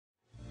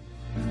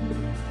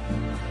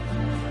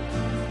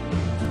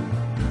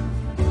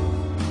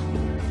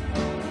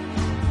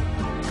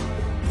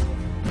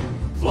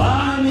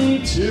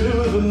me to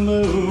the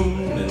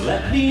moon and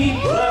let me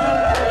fly.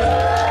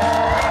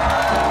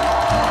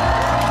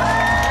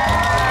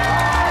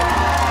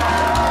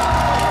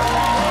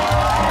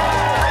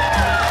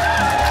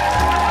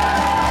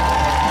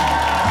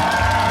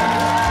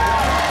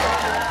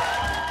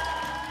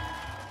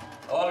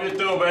 Love you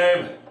too,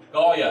 babe.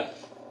 Call ya.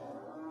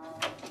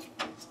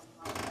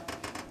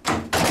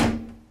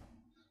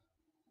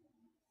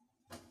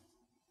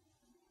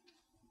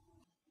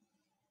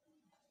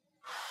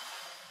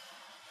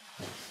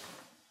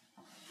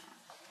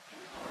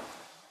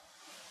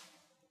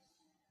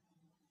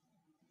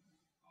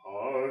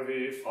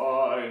 Harvey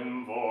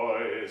Fine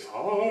Voice,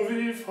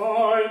 Harvey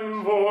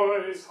Fine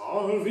Voice,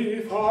 Harvey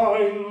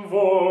Fine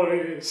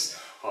Voice.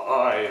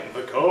 I am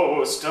the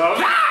ghost of...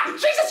 Ah!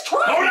 Jesus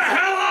Christ! Who the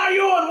hell are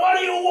you and what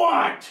do you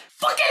want?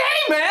 Fucking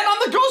hey, man!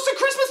 I'm the Ghost of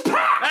Christmas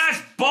Past!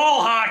 That's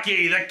ball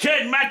hockey! The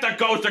kid met the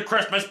Ghost of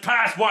Christmas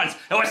Past once.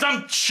 It was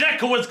some chick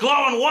who was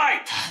glowing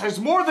white. There's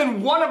more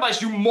than one of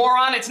us, you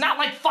moron. It's not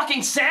like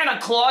fucking Santa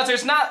Claus.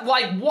 There's not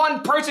like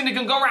one person who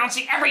can go around and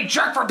see every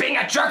jerk for being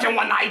a jerk in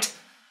one night.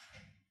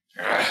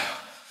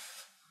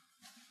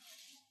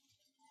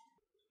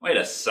 Wait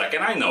a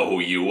second, I know who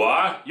you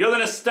are. You're the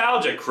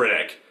nostalgia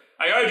critic.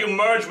 I heard you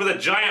merged with a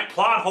giant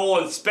plot hole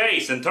in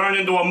space and turned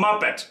into a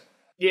Muppet.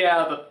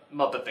 Yeah, the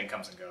Muppet thing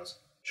comes and goes.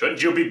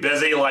 Shouldn't you be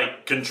busy,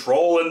 like,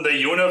 controlling the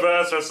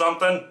universe or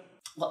something?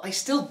 Well, I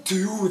still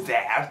do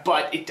that,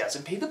 but it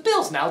doesn't pay the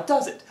bills now,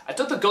 does it? I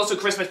took the Ghost of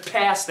Christmas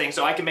Past thing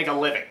so I can make a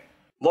living.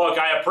 Look,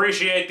 I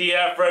appreciate the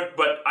effort,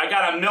 but I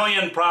got a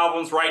million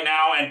problems right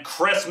now, and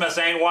Christmas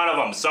ain't one of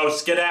them, so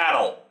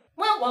skedaddle.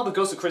 Well, while the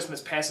Ghost of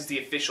Christmas Past is the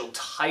official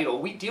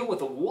title, we deal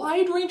with a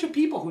wide range of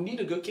people who need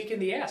a good kick in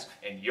the ass.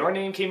 And your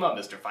name came up,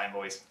 Mr. Fine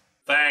Voice.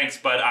 Thanks,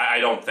 but I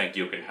don't think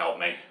you can help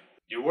me.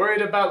 You're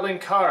worried about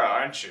Linkara,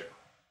 aren't you?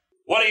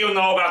 What do you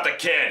know about the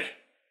kid?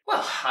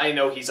 Well, I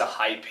know he's a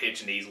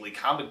high-pitched, nasally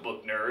comic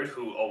book nerd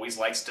who always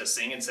likes to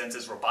sing and sends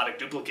his robotic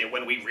duplicate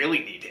when we really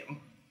need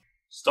him.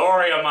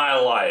 Story of my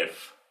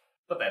life.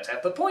 But that's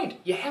half the point.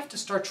 You have to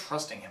start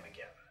trusting him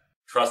again.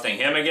 Trusting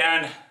him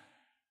again?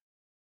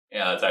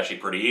 Yeah, that's actually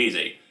pretty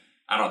easy.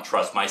 I don't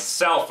trust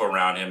myself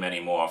around him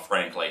anymore,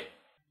 frankly.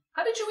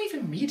 How did you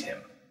even meet him?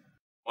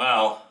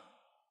 Well,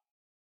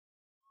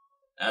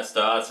 that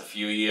starts a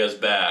few years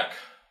back.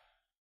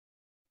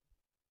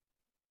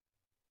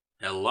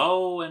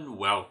 Hello and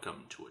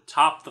welcome to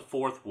Atop the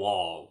Fourth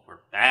Wall, where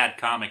bad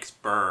comics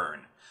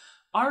burn.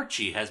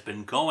 Archie has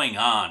been going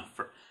on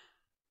for...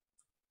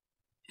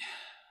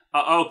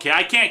 okay,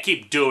 I can't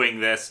keep doing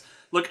this.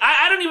 Look,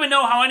 I don't even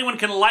know how anyone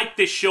can like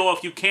this show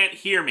if you can't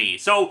hear me.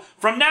 So,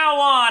 from now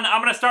on, I'm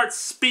gonna start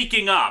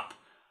speaking up.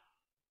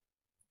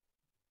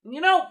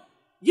 You know,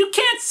 you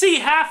can't see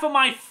half of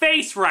my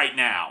face right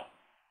now.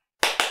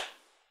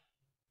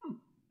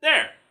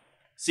 There.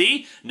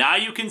 See? Now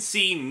you can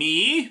see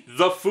me,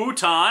 the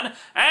futon,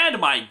 and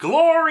my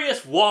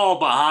glorious wall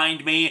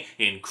behind me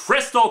in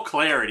crystal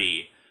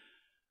clarity.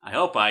 I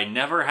hope I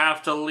never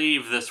have to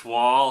leave this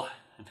wall.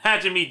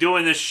 Imagine me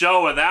doing this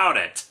show without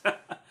it.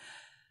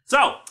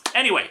 So,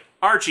 anyway,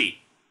 Archie.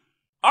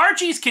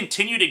 Archie's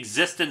continued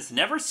existence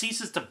never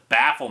ceases to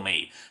baffle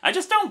me. I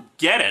just don't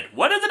get it.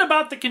 What is it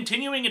about the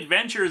continuing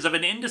adventures of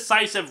an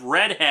indecisive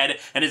redhead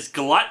and his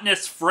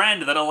gluttonous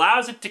friend that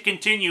allows it to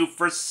continue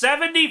for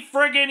 70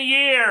 friggin'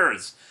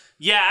 years?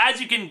 Yeah, as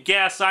you can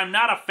guess, I'm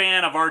not a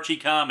fan of Archie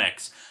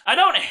comics. I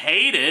don't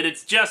hate it,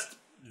 it's just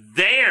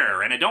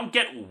there, and I don't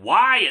get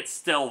why it's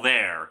still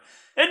there.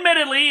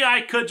 Admittedly, I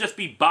could just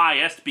be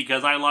biased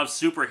because I love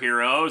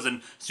superheroes,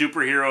 and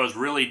superheroes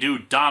really do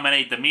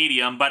dominate the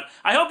medium, but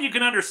I hope you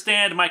can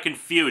understand my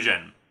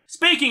confusion.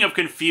 Speaking of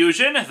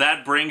confusion,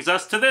 that brings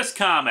us to this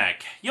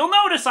comic. You'll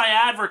notice I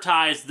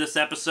advertised this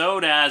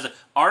episode as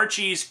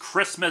Archie's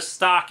Christmas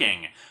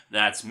Stocking.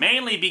 That's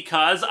mainly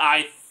because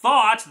I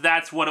thought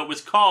that's what it was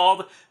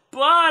called,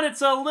 but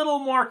it's a little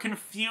more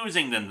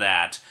confusing than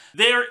that.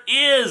 There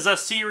is a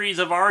series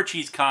of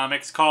Archie's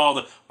comics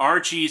called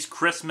Archie's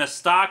Christmas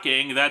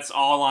Stocking that's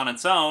all on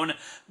its own,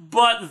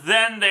 but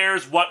then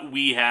there's what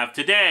we have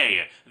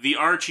today, the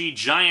Archie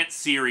Giant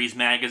Series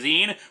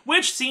magazine,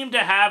 which seemed to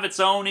have its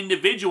own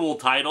individual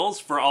titles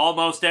for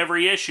almost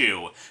every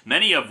issue,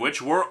 many of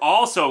which were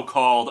also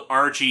called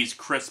Archie's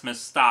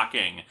Christmas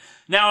Stocking.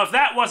 Now, if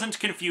that wasn't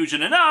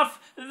confusion enough,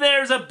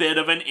 there's a bit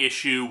of an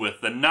issue with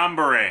the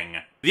numbering.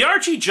 The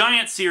Archie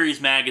Giant Series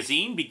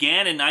magazine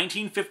began in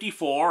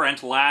 1954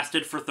 and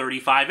lasted for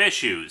 35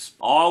 issues.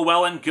 All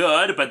well and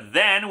good, but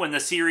then when the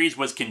series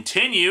was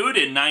continued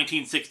in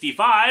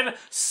 1965,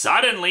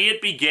 suddenly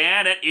it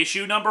began at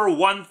issue number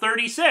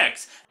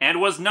 136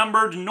 and was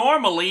numbered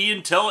normally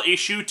until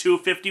issue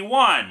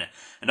 251.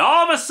 And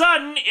all of a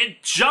sudden,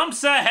 it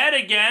jumps ahead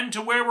again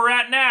to where we're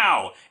at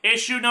now,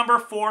 issue number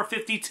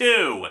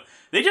 452.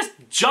 They just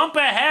jump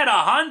ahead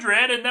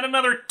 100 and then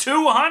another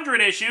 200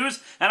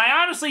 issues, and I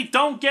honestly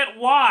don't get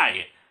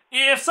why.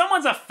 If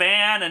someone's a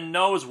fan and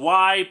knows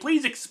why,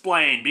 please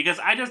explain, because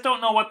I just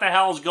don't know what the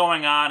hell's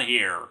going on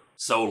here.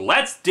 So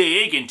let's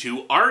dig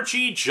into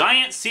Archie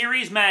Giant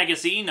Series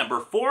Magazine number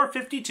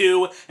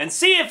 452 and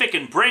see if it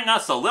can bring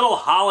us a little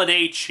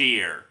holiday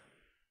cheer.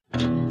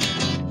 Welcome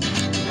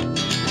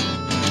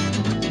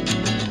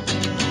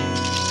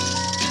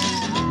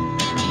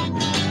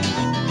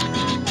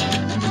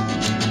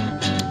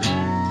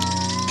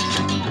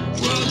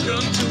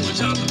to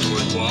Atop the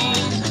Fourth Wall,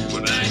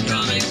 where bad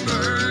comics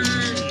burn.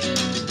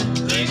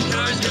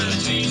 Linkara's gonna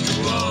teach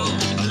you all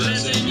a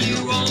lesson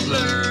you won't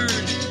learn.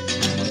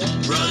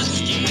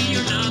 Rusty,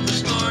 you're not the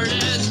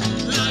smartest.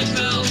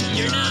 Liefeld,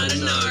 you're not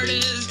an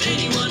artist.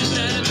 Anyone who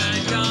said a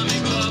bad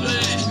comic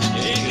published,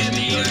 it can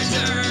be your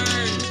turn.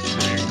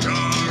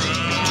 Linkara,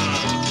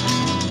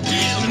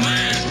 he's the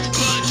man.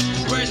 But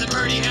where's the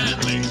birdie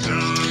hat?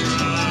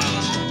 Linkara,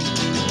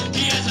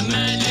 he has a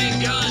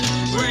magic gun.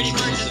 Where'd he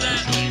purchase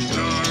that?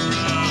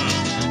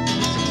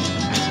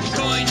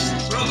 Coins,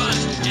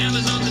 robots,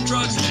 Amazons, and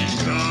trucks.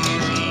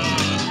 Linkara.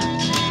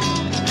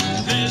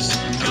 This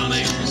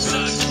comic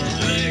sucks.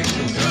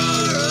 Linkara.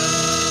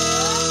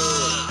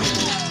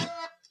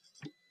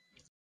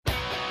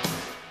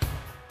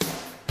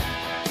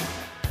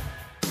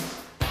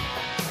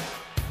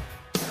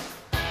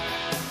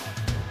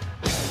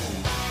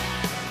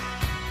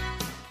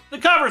 The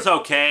cover's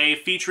okay,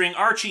 featuring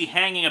Archie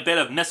hanging a bit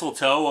of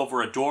mistletoe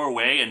over a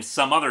doorway and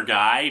some other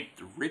guy,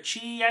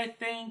 Richie, I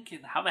think?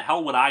 How the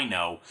hell would I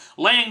know?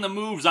 Laying the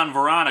moves on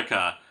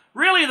Veronica.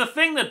 Really, the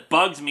thing that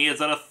bugs me is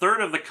that a third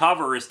of the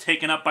cover is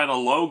taken up by the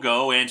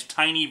logo and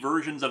tiny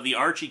versions of the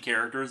Archie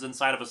characters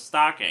inside of a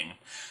stocking.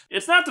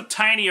 It's not the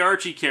tiny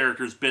Archie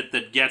characters bit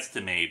that gets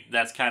to me.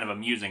 That's kind of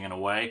amusing in a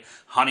way.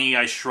 Honey,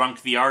 I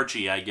Shrunk the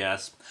Archie, I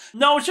guess.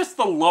 No, it's just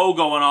the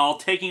logo and all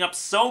taking up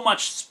so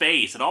much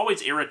space. It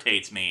always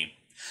irritates me.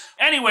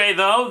 Anyway,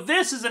 though,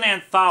 this is an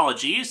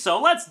anthology, so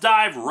let's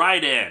dive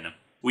right in.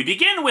 We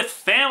begin with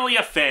Family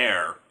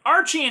Affair.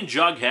 Archie and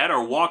Jughead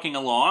are walking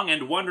along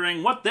and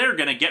wondering what they're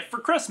gonna get for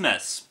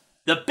Christmas.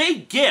 The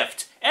big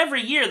gift!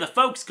 Every year the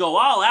folks go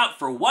all out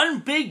for one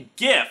big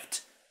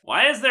gift.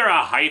 Why is there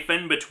a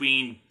hyphen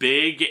between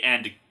big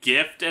and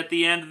gift at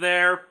the end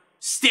there?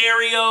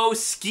 Stereo,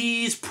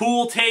 skis,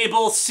 pool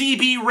table,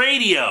 CB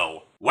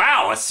radio.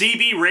 Wow, a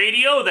CB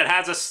radio that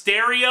has a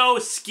stereo,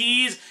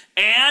 skis,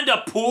 and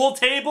a pool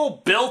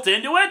table built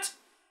into it?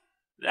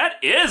 That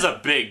is a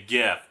big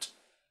gift.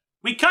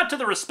 We cut to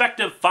the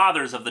respective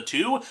fathers of the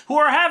two who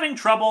are having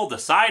trouble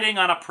deciding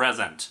on a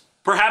present.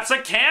 Perhaps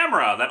a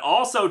camera that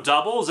also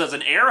doubles as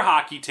an air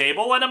hockey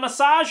table and a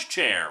massage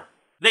chair.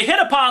 They hit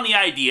upon the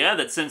idea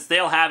that since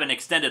they'll have an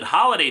extended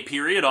holiday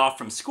period off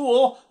from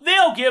school,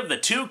 they'll give the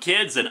two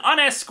kids an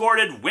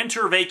unescorted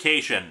winter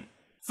vacation.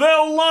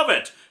 They'll love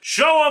it!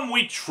 Show them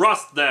we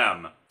trust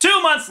them!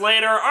 2 months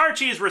later,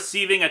 Archie's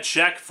receiving a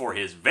check for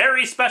his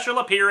very special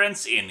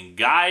appearance in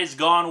Guys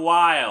Gone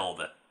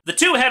Wild. The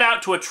two head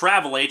out to a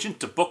travel agent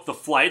to book the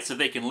flight so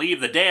they can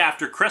leave the day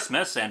after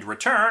Christmas and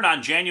return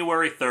on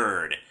January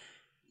 3rd.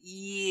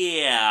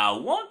 Yeah,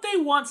 won't they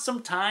want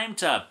some time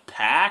to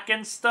pack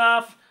and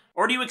stuff?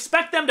 Or do you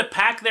expect them to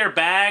pack their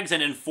bags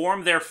and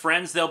inform their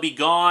friends they'll be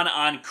gone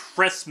on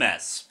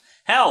Christmas?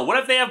 Hell, what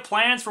if they have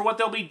plans for what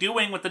they'll be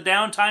doing with the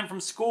downtime from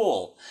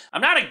school?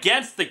 I'm not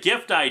against the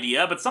gift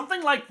idea, but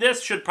something like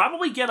this should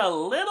probably get a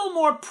little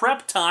more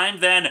prep time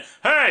than,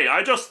 hey,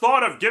 I just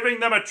thought of giving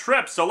them a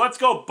trip, so let's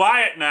go buy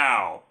it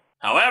now.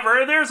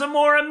 However, there's a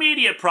more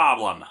immediate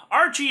problem.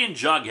 Archie and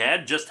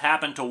Jughead just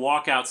happen to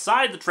walk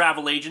outside the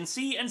travel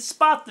agency and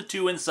spot the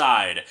two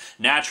inside,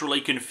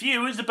 naturally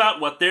confused about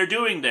what they're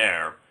doing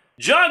there.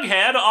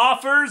 Jughead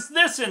offers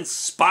this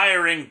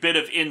inspiring bit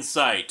of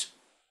insight.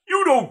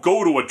 You don't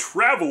go to a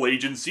travel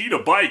agency to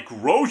buy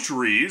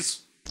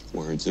groceries.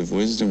 Words of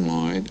wisdom,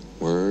 Lloyd.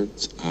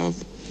 Words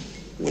of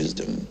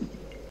wisdom.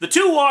 The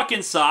two walk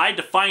inside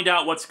to find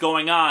out what's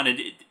going on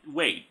and...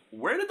 wait,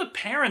 where did the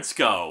parents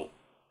go?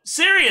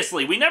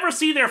 Seriously, we never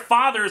see their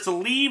fathers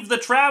leave the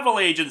travel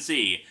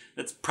agency.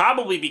 That's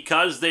probably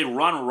because they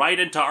run right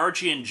into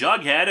Archie and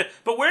Jughead,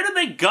 but where did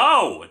they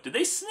go? Did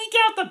they sneak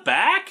out the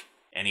back?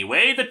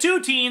 Anyway, the two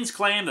teens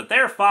claim that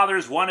their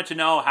fathers wanted to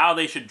know how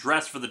they should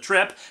dress for the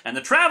trip, and the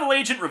travel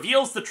agent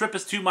reveals the trip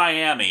is to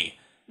Miami.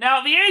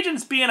 Now, the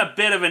agent's being a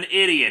bit of an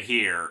idiot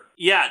here.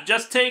 Yeah,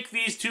 just take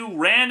these two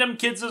random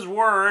kids'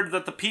 word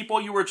that the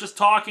people you were just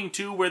talking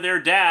to were their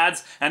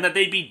dads, and that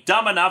they'd be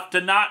dumb enough to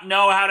not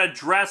know how to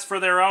dress for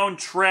their own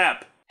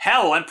trip.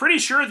 Hell, I'm pretty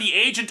sure the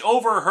agent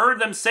overheard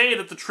them say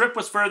that the trip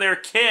was for their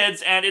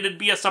kids and it'd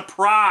be a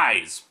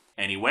surprise.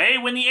 Anyway,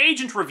 when the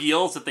agent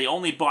reveals that they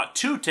only bought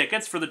 2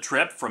 tickets for the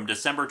trip from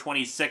December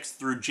 26th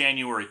through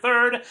January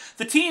 3rd,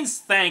 the teens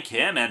thank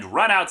him and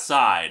run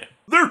outside.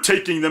 They're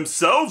taking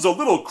themselves a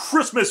little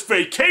Christmas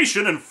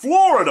vacation in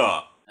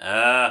Florida!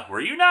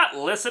 Were you not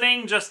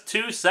listening just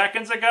 2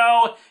 seconds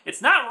ago?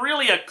 It's not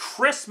really a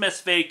Christmas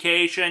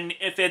vacation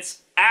if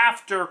it's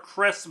after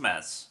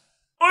Christmas.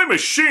 I'm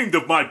ashamed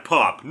of my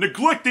pop,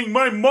 neglecting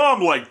my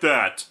mom like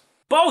that!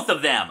 Both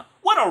of them!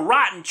 What a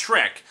rotten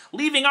trick,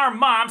 leaving our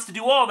moms to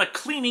do all the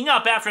cleaning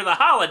up after the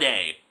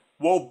holiday.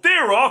 While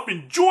they're off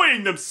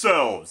enjoying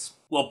themselves.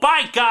 Well,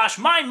 by gosh,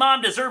 my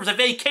mom deserves a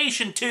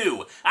vacation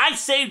too. I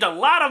saved a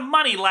lot of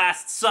money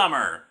last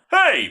summer.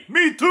 Hey,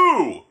 me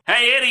too!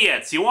 Hey,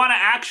 idiots, you want to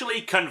actually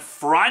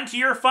confront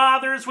your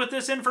fathers with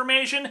this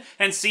information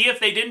and see if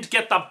they didn't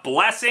get the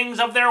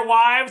blessings of their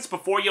wives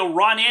before you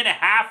run in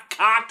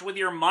half-cocked with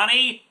your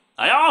money?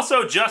 I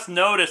also just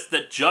noticed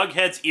that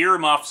Jughead's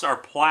earmuffs are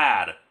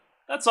plaid.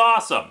 That's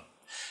awesome.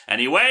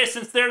 Anyway,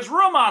 since there's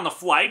room on the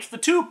flight, the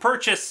two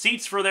purchase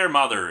seats for their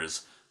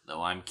mothers.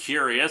 Though I'm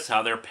curious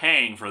how they're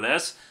paying for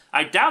this.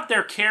 I doubt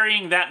they're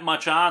carrying that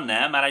much on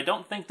them, and I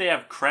don't think they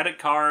have credit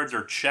cards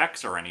or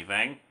checks or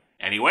anything.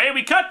 Anyway,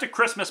 we cut to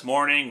Christmas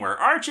morning where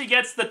Archie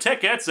gets the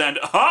tickets and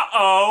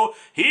uh-oh,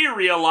 he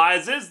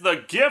realizes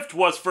the gift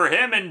was for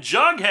him and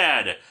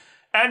Jughead.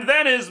 And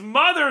then his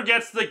mother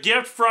gets the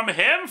gift from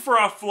him for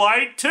a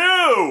flight too!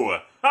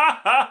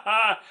 Ha ha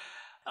ha!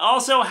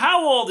 Also,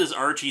 how old is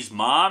Archie's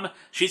mom?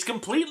 She's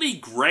completely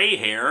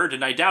gray-haired,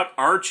 and I doubt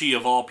Archie,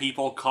 of all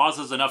people,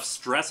 causes enough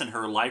stress in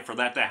her life for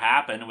that to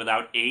happen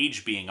without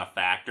age being a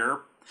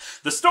factor.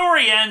 The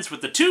story ends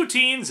with the two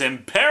teens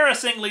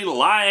embarrassingly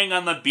lying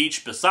on the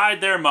beach beside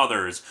their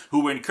mothers,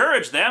 who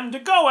encourage them to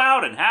go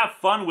out and have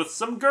fun with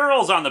some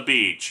girls on the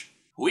beach.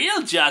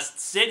 We'll just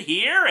sit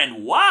here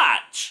and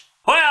watch.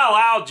 Well,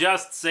 I'll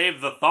just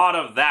save the thought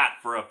of that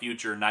for a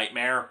future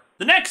nightmare.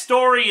 The next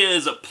story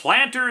is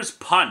Planter's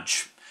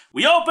Punch.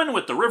 We open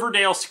with the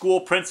Riverdale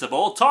school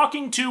principal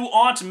talking to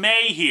Aunt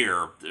May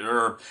here.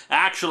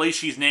 Actually,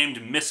 she's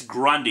named Miss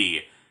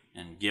Grundy.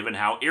 And given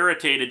how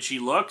irritated she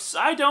looks,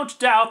 I don't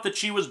doubt that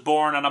she was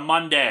born on a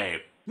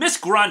Monday. Miss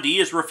Grundy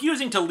is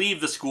refusing to leave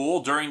the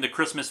school during the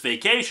Christmas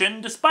vacation,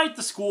 despite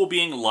the school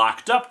being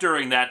locked up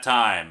during that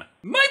time.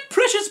 My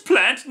precious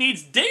plant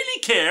needs daily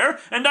care,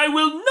 and I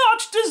will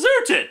not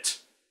desert it!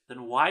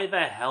 Then why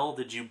the hell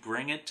did you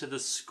bring it to the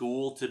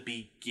school to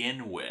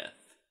begin with?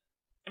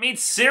 I mean,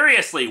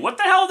 seriously, what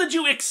the hell did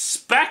you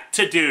expect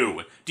to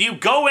do? Do you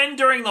go in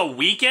during the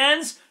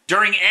weekends?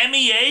 During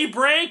MEA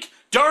break?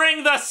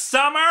 During the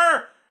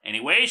summer?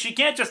 Anyway, she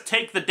can't just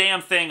take the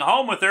damn thing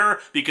home with her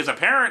because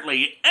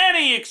apparently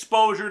any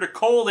exposure to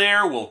cold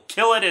air will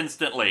kill it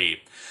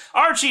instantly.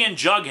 Archie and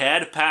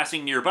Jughead,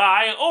 passing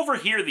nearby,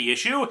 overhear the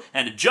issue,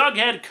 and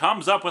Jughead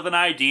comes up with an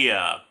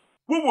idea.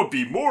 What would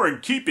be more in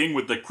keeping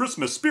with the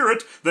Christmas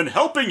spirit than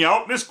helping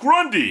out Miss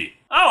Grundy?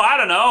 Oh, I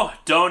don't know,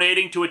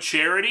 donating to a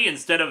charity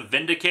instead of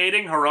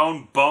vindicating her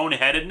own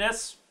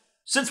boneheadedness?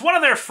 Since one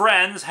of their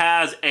friends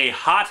has a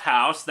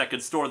hothouse that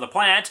could store the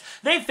plant,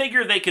 they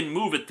figure they can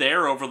move it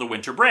there over the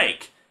winter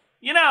break.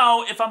 You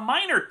know, if a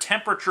minor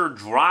temperature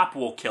drop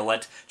will kill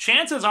it,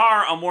 chances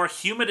are a more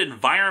humid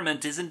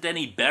environment isn't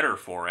any better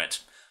for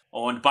it.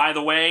 Oh, and by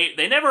the way,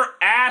 they never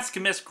ask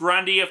Miss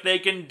Grundy if they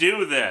can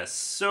do this.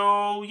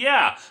 So,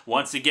 yeah,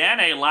 once again,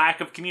 a lack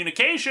of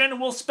communication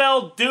will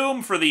spell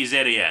doom for these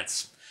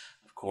idiots.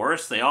 Of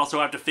course, they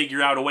also have to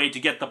figure out a way to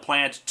get the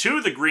plant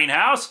to the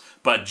greenhouse,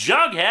 but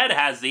Jughead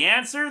has the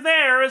answer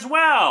there as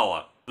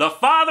well. The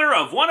father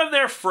of one of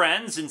their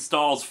friends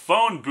installs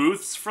phone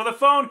booths for the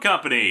phone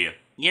company.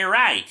 You're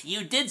right,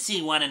 you did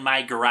see one in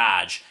my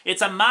garage.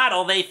 It's a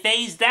model they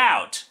phased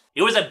out.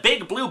 It was a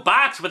big blue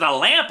box with a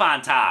lamp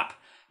on top.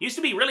 Used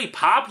to be really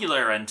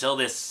popular until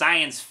this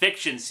science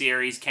fiction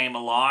series came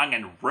along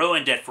and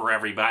ruined it for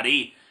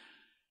everybody.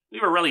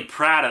 We were really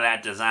proud of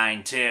that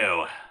design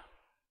too.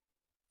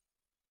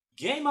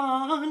 Game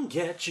on,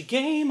 get your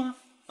game on.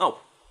 Oh,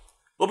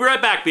 we'll be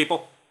right back,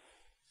 people.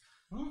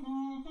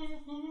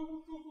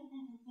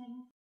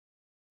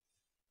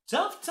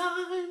 Tough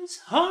times,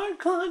 hard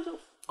climbs.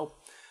 Oh,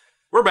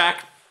 we're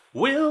back.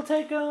 We'll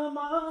take them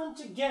on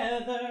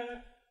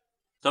together.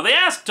 So they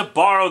ask to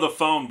borrow the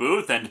phone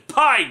booth, and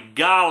by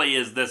golly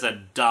is this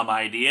a dumb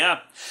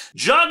idea.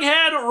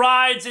 Jughead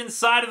rides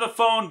inside of the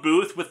phone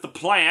booth with the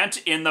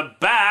plant in the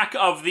back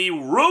of the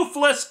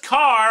roofless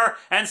car,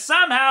 and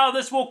somehow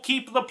this will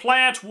keep the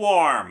plant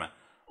warm.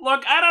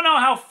 Look, I don't know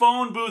how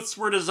phone booths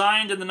were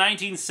designed in the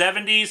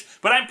 1970s,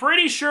 but I'm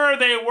pretty sure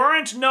they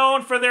weren't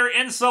known for their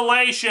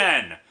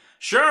insulation.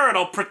 Sure,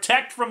 it'll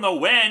protect from the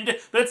wind,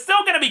 but it's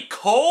still gonna be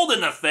cold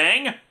in the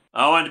thing.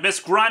 Oh, and Miss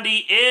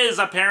Grundy is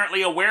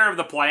apparently aware of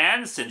the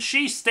plan, since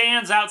she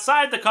stands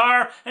outside the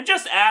car and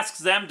just asks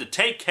them to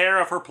take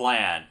care of her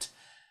plant.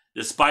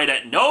 Despite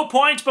at no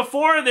point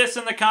before this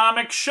in the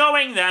comic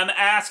showing them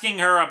asking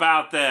her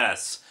about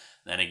this.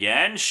 Then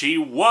again, she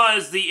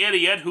was the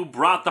idiot who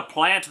brought the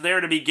plant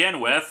there to begin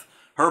with.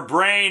 Her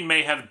brain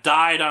may have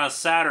died on a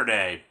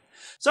Saturday.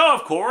 So,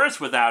 of course,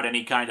 without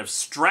any kind of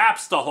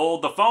straps to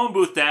hold the phone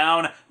booth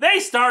down, they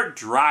start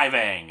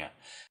driving.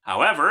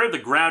 However, the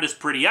ground is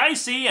pretty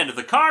icy and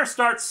the car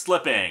starts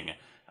slipping.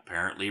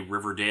 Apparently,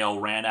 Riverdale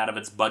ran out of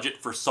its budget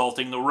for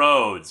salting the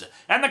roads,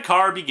 and the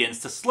car begins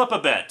to slip a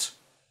bit.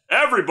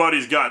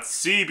 Everybody's got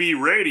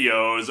CB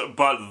radios,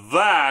 but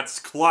that's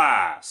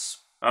class.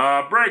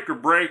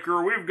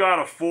 Breaker, we've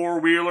got a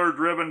four-wheeler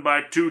driven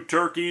by two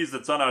turkeys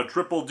that's on a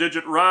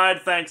triple-digit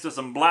ride thanks to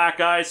some black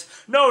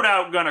ice. No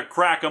doubt gonna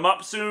crack 'em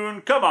up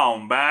soon. Come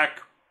on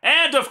back.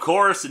 And of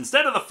course,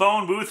 instead of the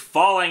phone booth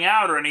falling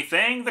out or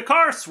anything, the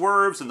car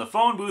swerves and the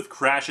phone booth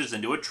crashes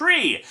into a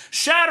tree,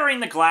 shattering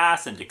the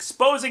glass and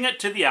exposing it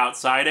to the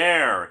outside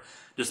air.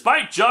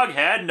 Despite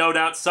Jughead no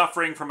doubt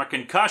suffering from a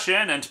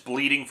concussion and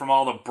bleeding from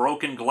all the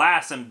broken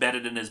glass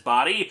embedded in his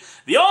body,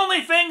 the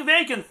only thing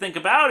they can think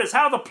about is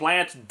how the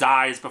plant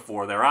dies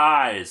before their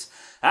eyes.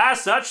 As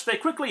such, they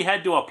quickly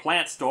head to a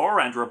plant store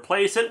and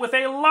replace it with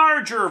a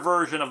larger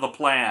version of the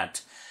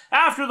plant.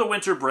 After the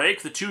winter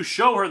break, the two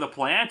show her the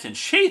plant, and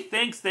she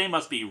thinks they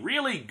must be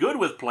really good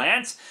with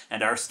plants,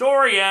 and our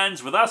story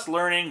ends with us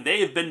learning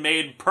they've been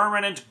made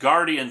permanent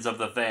guardians of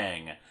the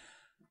thing.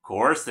 Of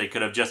course, they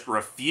could have just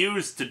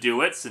refused to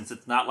do it, since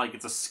it's not like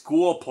it's a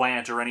school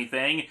plant or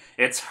anything.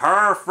 It's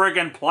her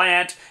friggin'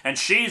 plant, and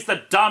she's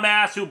the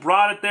dumbass who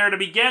brought it there to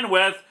begin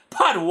with.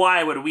 But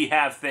why would we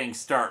have things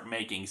start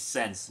making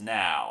sense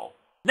now?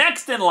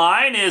 Next in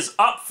line is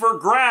Up for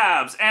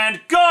Grabs,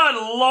 and good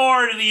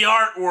lord, the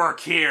artwork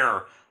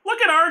here! Look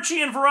at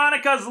Archie and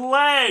Veronica's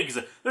legs!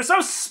 They're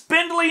so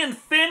spindly and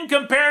thin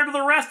compared to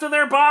the rest of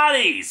their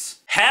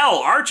bodies! Hell,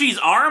 Archie's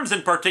arms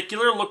in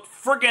particular look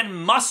friggin'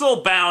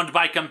 muscle-bound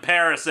by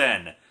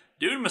comparison.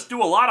 Dude must do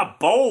a lot of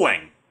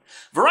bowling.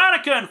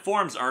 Veronica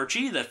informs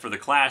Archie that for the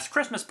class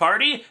Christmas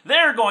party,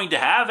 they're going to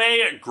have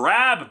a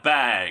grab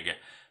bag.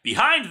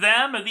 Behind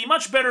them, the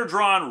much better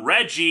drawn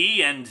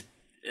Reggie and,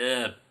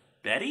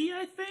 Betty,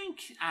 I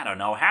think? I don't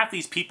know, half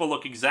these people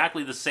look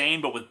exactly the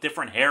same but with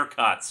different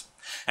haircuts.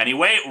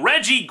 Anyway,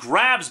 Reggie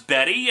grabs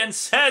Betty and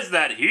says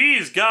that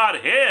he's got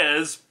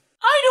his.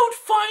 I don't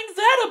find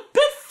that a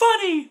bit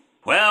funny.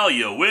 Well,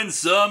 you win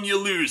some, you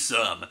lose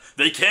some.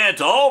 They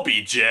can't all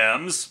be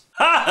gems.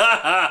 Ha ha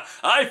ha!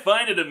 I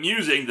find it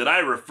amusing that I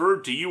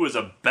referred to you as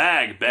a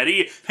bag,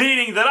 Betty,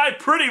 meaning that I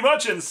pretty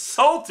much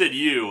insulted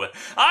you.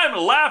 I'm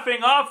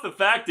laughing off the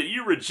fact that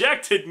you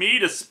rejected me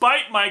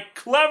despite my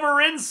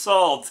clever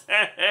insult.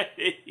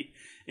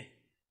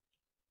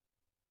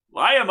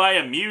 Why am I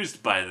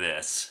amused by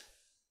this?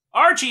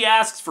 Archie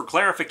asks for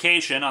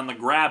clarification on the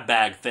grab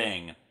bag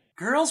thing.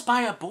 Girls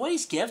buy a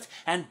boy's gift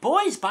and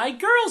boys buy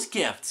girls'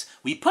 gifts.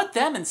 We put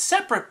them in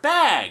separate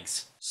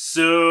bags.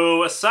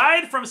 So,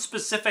 aside from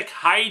specific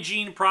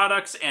hygiene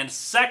products and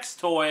sex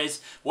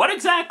toys, what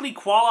exactly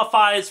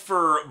qualifies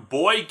for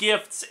boy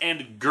gifts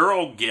and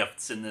girl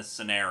gifts in this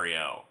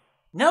scenario?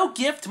 No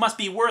gift must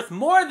be worth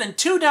more than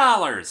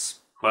 $2.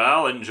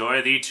 Well,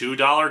 enjoy the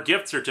 $2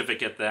 gift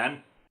certificate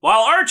then.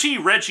 While Archie,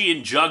 Reggie,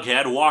 and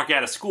Jughead walk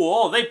out of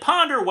school, they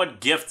ponder what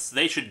gifts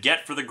they should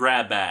get for the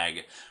grab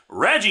bag.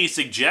 Reggie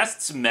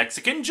suggests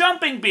Mexican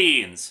jumping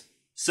beans.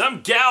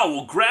 Some gal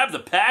will grab the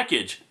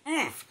package.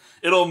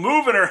 It'll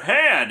move in her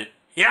hand.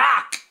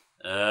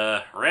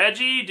 Yuck!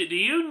 Reggie, do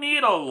you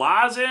need a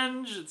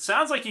lozenge? It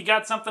sounds like you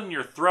got something in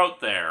your throat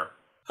there.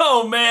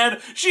 Oh man,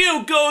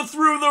 she'll go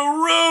through the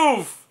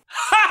roof!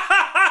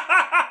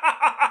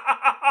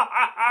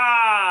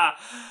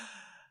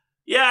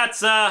 Yeah,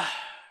 it's,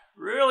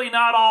 really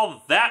not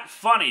all that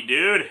funny,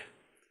 dude.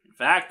 In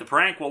fact, the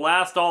prank will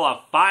last all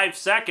of 5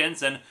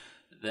 seconds, and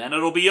then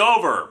it'll be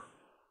over.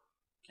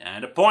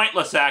 Kinda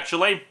pointless,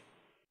 actually.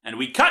 And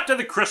we cut to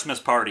the Christmas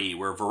party,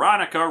 where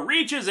Veronica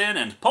reaches in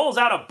and pulls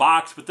out a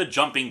box with the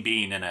jumping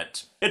bean in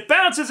it. It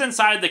bounces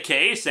inside the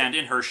case, and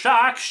in her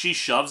shock, she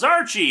shoves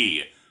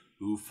Archie,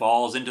 who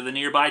falls into the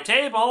nearby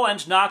table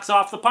and knocks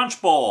off the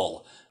punch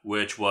bowl,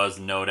 which was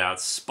no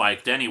doubt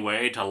spiked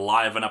anyway to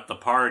liven up the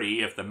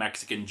party if the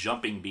Mexican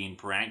jumping bean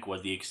prank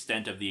was the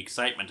extent of the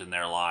excitement in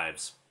their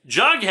lives.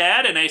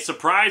 Jughead, in a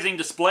surprising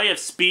display of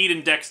speed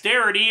and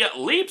dexterity,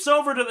 leaps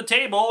over to the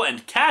table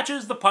and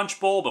catches the punch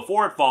bowl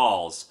before it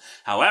falls.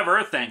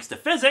 However, thanks to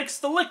physics,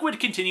 the liquid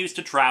continues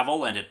to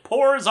travel and it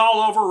pours all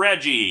over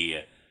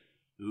Reggie,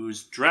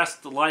 who's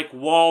dressed like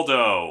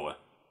Waldo,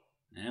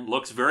 and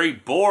looks very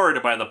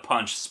bored by the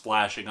punch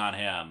splashing on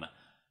him.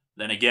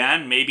 Then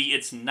again, maybe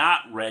it's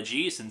not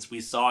Reggie, since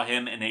we saw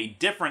him in a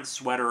different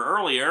sweater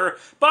earlier,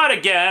 but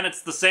again,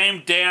 it's the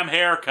same damn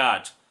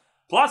haircut.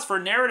 Plus, for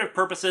narrative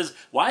purposes,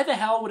 why the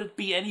hell would it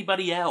be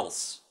anybody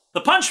else?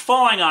 The punch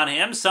falling on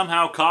him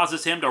somehow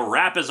causes him to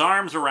wrap his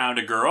arms around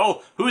a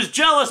girl whose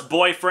jealous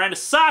boyfriend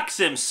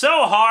socks him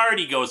so hard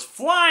he goes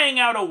flying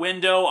out a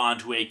window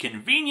onto a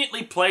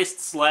conveniently placed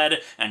sled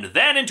and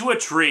then into a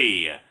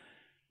tree.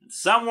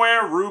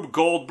 Somewhere, Rube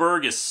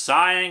Goldberg is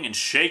sighing and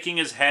shaking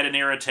his head in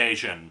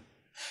irritation.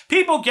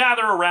 People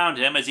gather around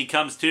him as he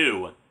comes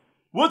to.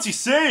 What's he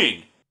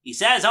saying? He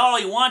says all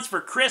he wants for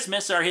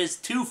Christmas are his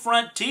 2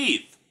 front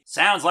teeth.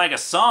 Sounds like a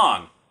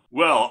song.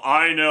 Well,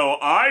 I know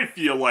I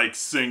feel like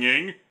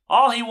singing.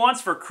 All he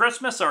wants for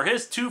Christmas are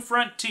his 2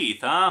 front teeth,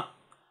 huh?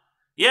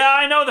 Yeah,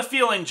 I know the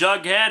feeling,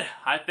 Jughead.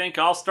 I think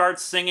I'll start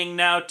singing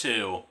now,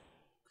 too.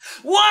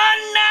 One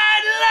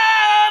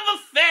night love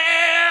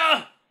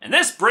affair! And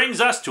this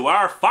brings us to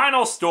our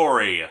final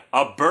story,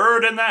 A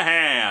Bird in the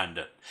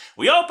Hand.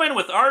 We open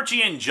with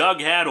Archie and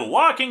Jughead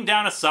walking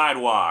down a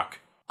sidewalk.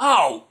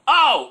 Oh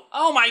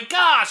my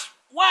gosh!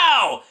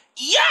 Wow!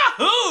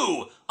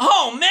 Yahoo!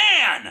 Oh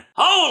man!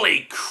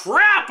 Holy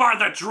crap, are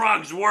the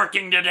drugs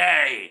working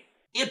today?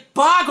 It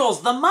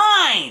boggles the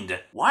mind!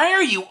 Why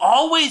are you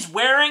always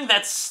wearing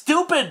that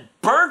stupid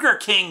Burger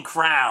King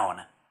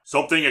crown?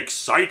 Something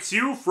excites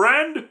you,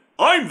 friend?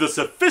 I'm the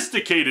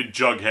sophisticated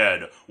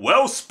Jughead,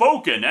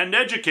 well-spoken and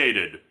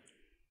educated.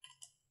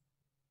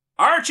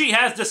 Archie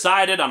has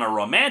decided on a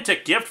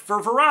romantic gift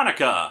for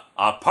Veronica,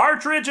 a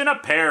partridge in a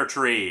pear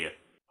tree.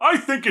 I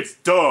think it's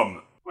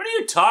dumb. What are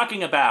you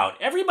talking about?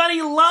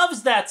 Everybody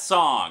loves that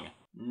song.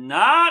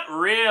 Not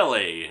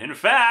really. In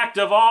fact,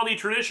 of all the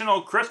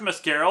traditional Christmas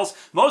carols,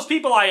 most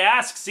people I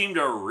ask seem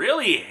to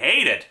really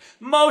hate it,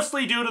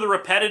 mostly due to the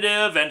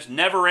repetitive and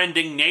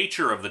never-ending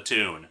nature of the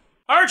tune.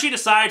 Archie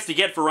decides to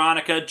get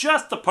Veronica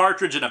just the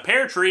partridge in a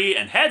pear tree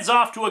and heads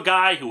off to a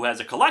guy who has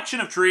a collection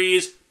of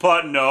trees,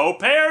 but no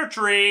pear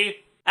tree.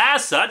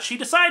 As such, he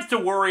decides to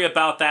worry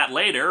about that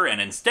later and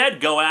instead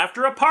go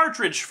after a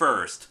partridge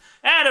first.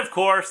 And of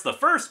course, the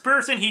first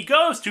person he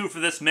goes to for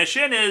this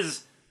mission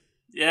is...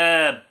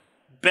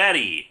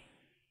 Betty,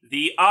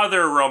 the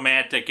other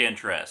romantic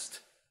interest.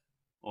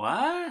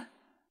 What?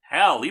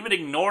 Hell, even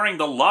ignoring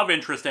the love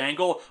interest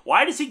angle,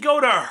 why does he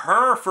go to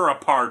her for a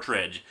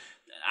partridge?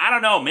 I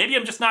don't know, maybe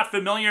I'm just not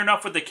familiar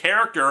enough with the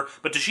character,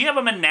 but does she have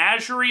a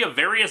menagerie of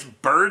various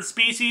bird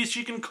species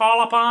she can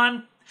call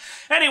upon?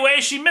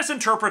 Anyway, she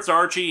misinterprets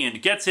Archie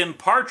and gets him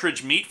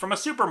partridge meat from a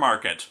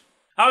supermarket.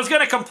 I was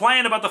gonna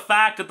complain about the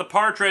fact that the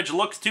partridge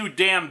looks too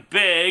damn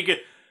big,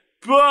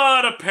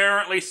 but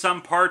apparently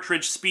some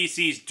partridge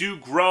species do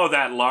grow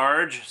that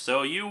large,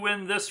 so you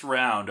win this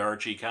round,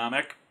 Archie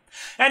comic.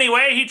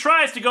 Anyway, he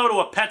tries to go to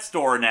a pet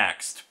store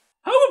next.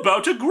 How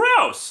about a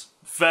grouse?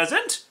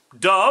 Pheasant?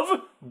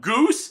 Dove?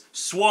 Goose?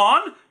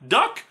 Swan?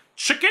 Duck?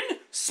 Chicken?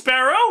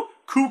 Sparrow?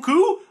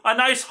 Cuckoo? A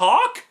nice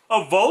hawk?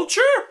 A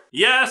vulture?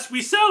 Yes,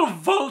 we sell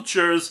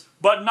vultures,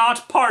 but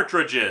not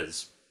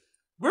partridges.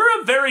 We're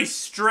a very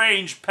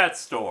strange pet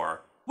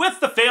store. With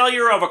the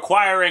failure of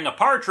acquiring a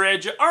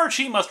partridge,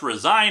 Archie must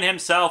resign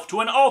himself to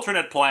an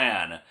alternate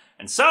plan.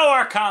 And so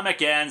our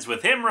comic ends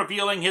with him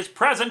revealing his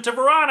present to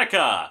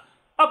Veronica,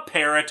 a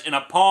parrot in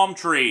a palm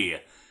tree.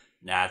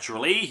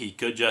 Naturally, he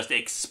could just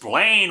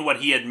explain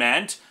what he had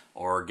meant,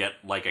 or get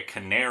like a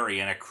canary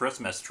in a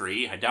Christmas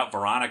tree. I doubt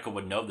Veronica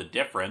would know the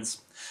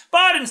difference.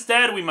 But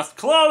instead, we must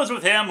close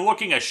with him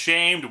looking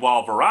ashamed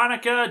while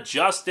Veronica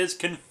just is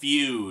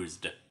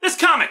confused. This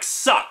comic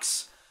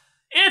sucks!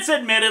 It's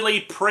admittedly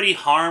pretty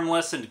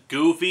harmless and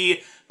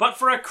goofy, but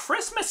for a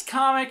Christmas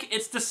comic,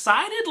 it's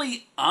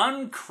decidedly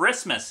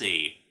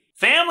un-Christmassy.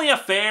 Family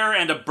Affair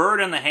and A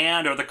Bird in the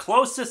Hand are the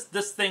closest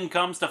this thing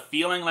comes to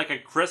feeling like a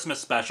Christmas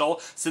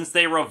special, since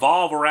they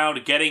revolve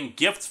around getting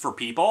gifts for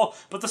people,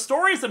 but the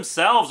stories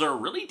themselves are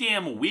really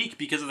damn weak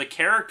because of the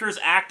characters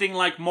acting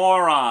like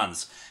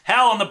morons.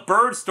 Hell, in the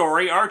bird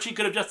story, Archie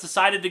could have just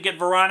decided to get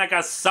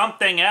Veronica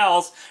something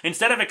else,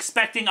 instead of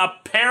expecting a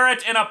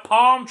parrot in a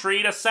palm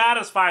tree to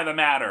satisfy the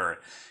matter.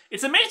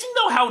 It's amazing,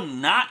 though, how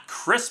not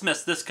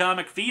Christmas this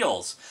comic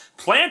feels.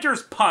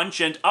 Planter's Punch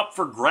and Up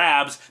for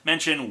Grabs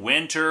mention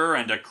winter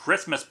and a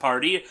Christmas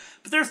party,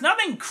 but there's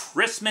nothing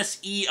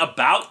Christmas-y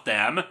about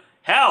them.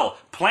 Hell,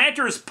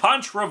 Planter's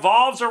Punch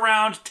revolves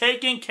around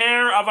taking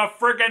care of a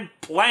friggin'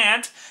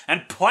 plant,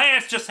 and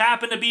plants just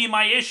happen to be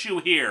my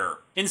issue here.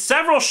 In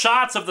several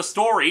shots of the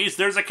stories,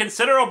 there's a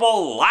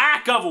considerable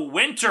lack of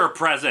winter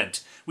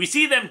present. We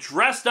see them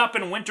dressed up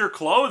in winter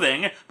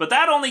clothing, but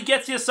that only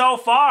gets you so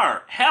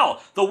far.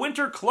 Hell, the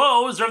winter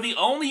clothes are the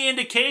only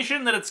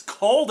indication that it's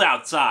cold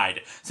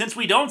outside, since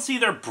we don't see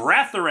their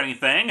breath or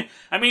anything.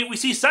 I mean, we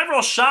see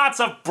several shots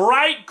of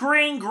bright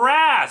green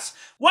grass.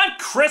 What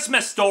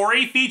Christmas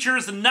story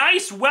features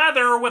nice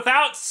weather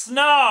without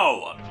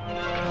snow?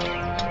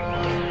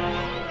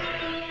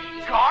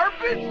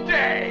 Garbage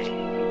Day!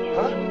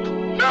 Huh?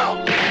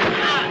 No!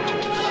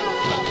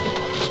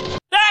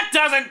 That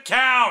doesn't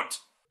count!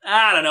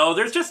 I don't know,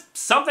 there's just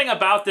something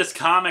about this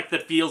comic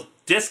that feels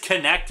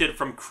disconnected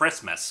from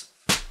Christmas.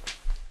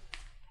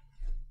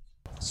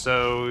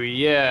 So,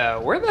 yeah,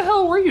 where the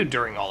hell were you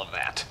during all of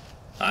that?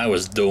 I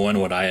was doing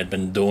what I had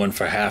been doing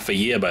for half a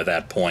year by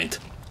that point.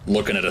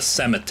 Looking at a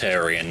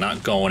cemetery and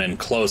not going in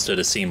closer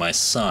to see my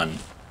son.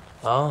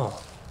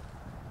 Oh.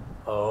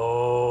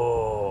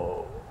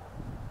 Oh.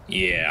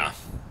 Yeah.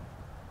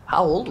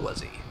 How old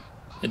was he?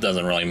 It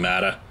doesn't really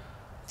matter.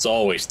 It's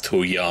always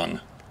too young.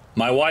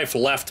 My wife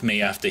left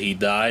me after he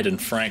died,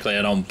 and frankly,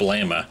 I don't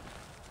blame her.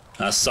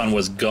 Our son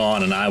was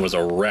gone, and I was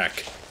a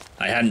wreck.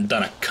 I hadn't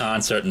done a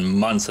concert in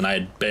months, and I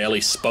had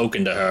barely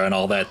spoken to her in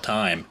all that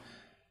time.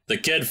 The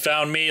kid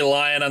found me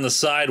lying on the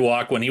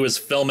sidewalk when he was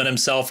filming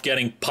himself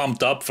getting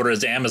pumped up for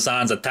his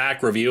Amazon's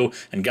Attack review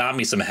and got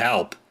me some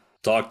help.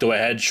 Talked to a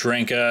head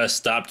shrinker,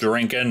 stopped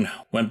drinking,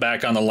 went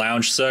back on the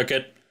lounge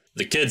circuit.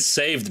 The kid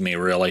saved me,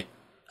 really.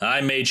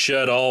 I made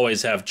sure to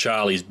always have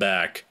Charlie's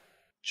back.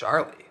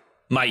 Charlie?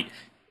 My...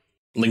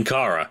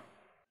 Linkara.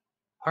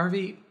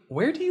 Harvey,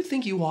 where do you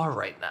think you are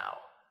right now?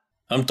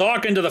 I'm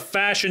talking to the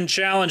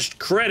fashion-challenged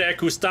critic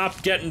who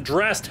stopped getting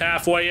dressed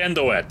halfway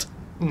into it.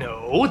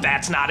 No,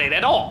 that's not it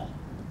at all.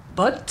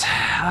 But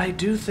I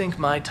do think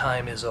my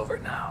time is over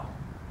now.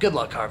 Good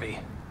luck, Harvey.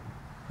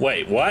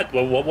 Wait, what?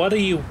 What are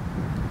you...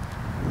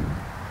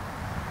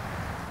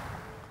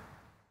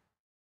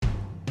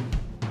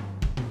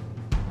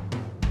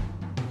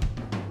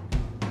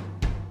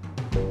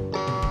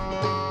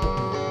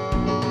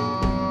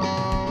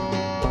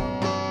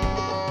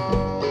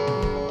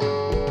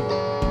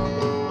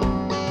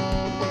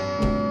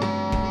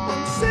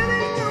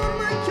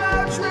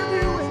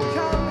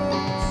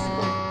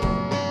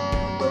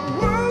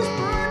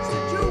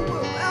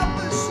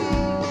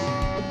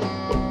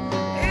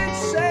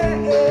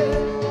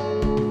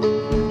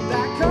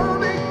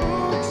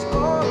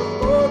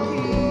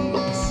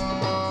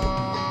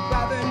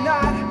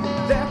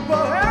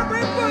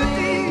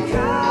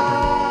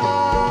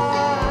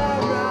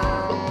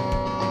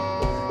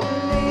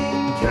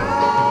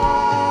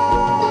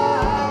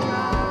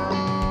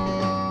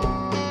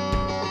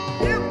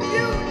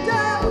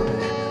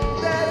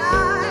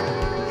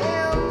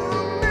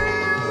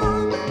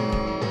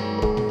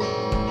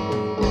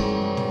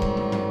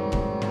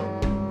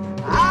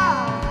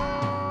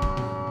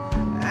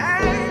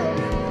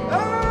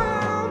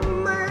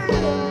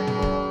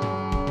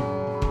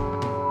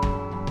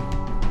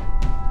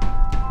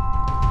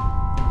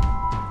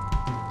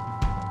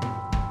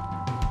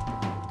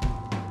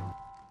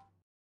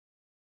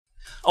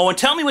 Oh, and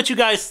tell me what you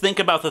guys think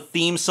about the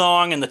theme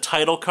song and the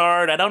title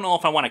card. I don't know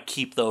if I want to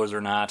keep those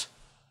or not.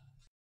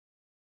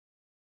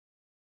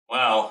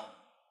 Well,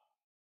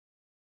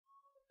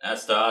 that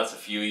starts a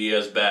few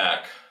years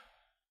back.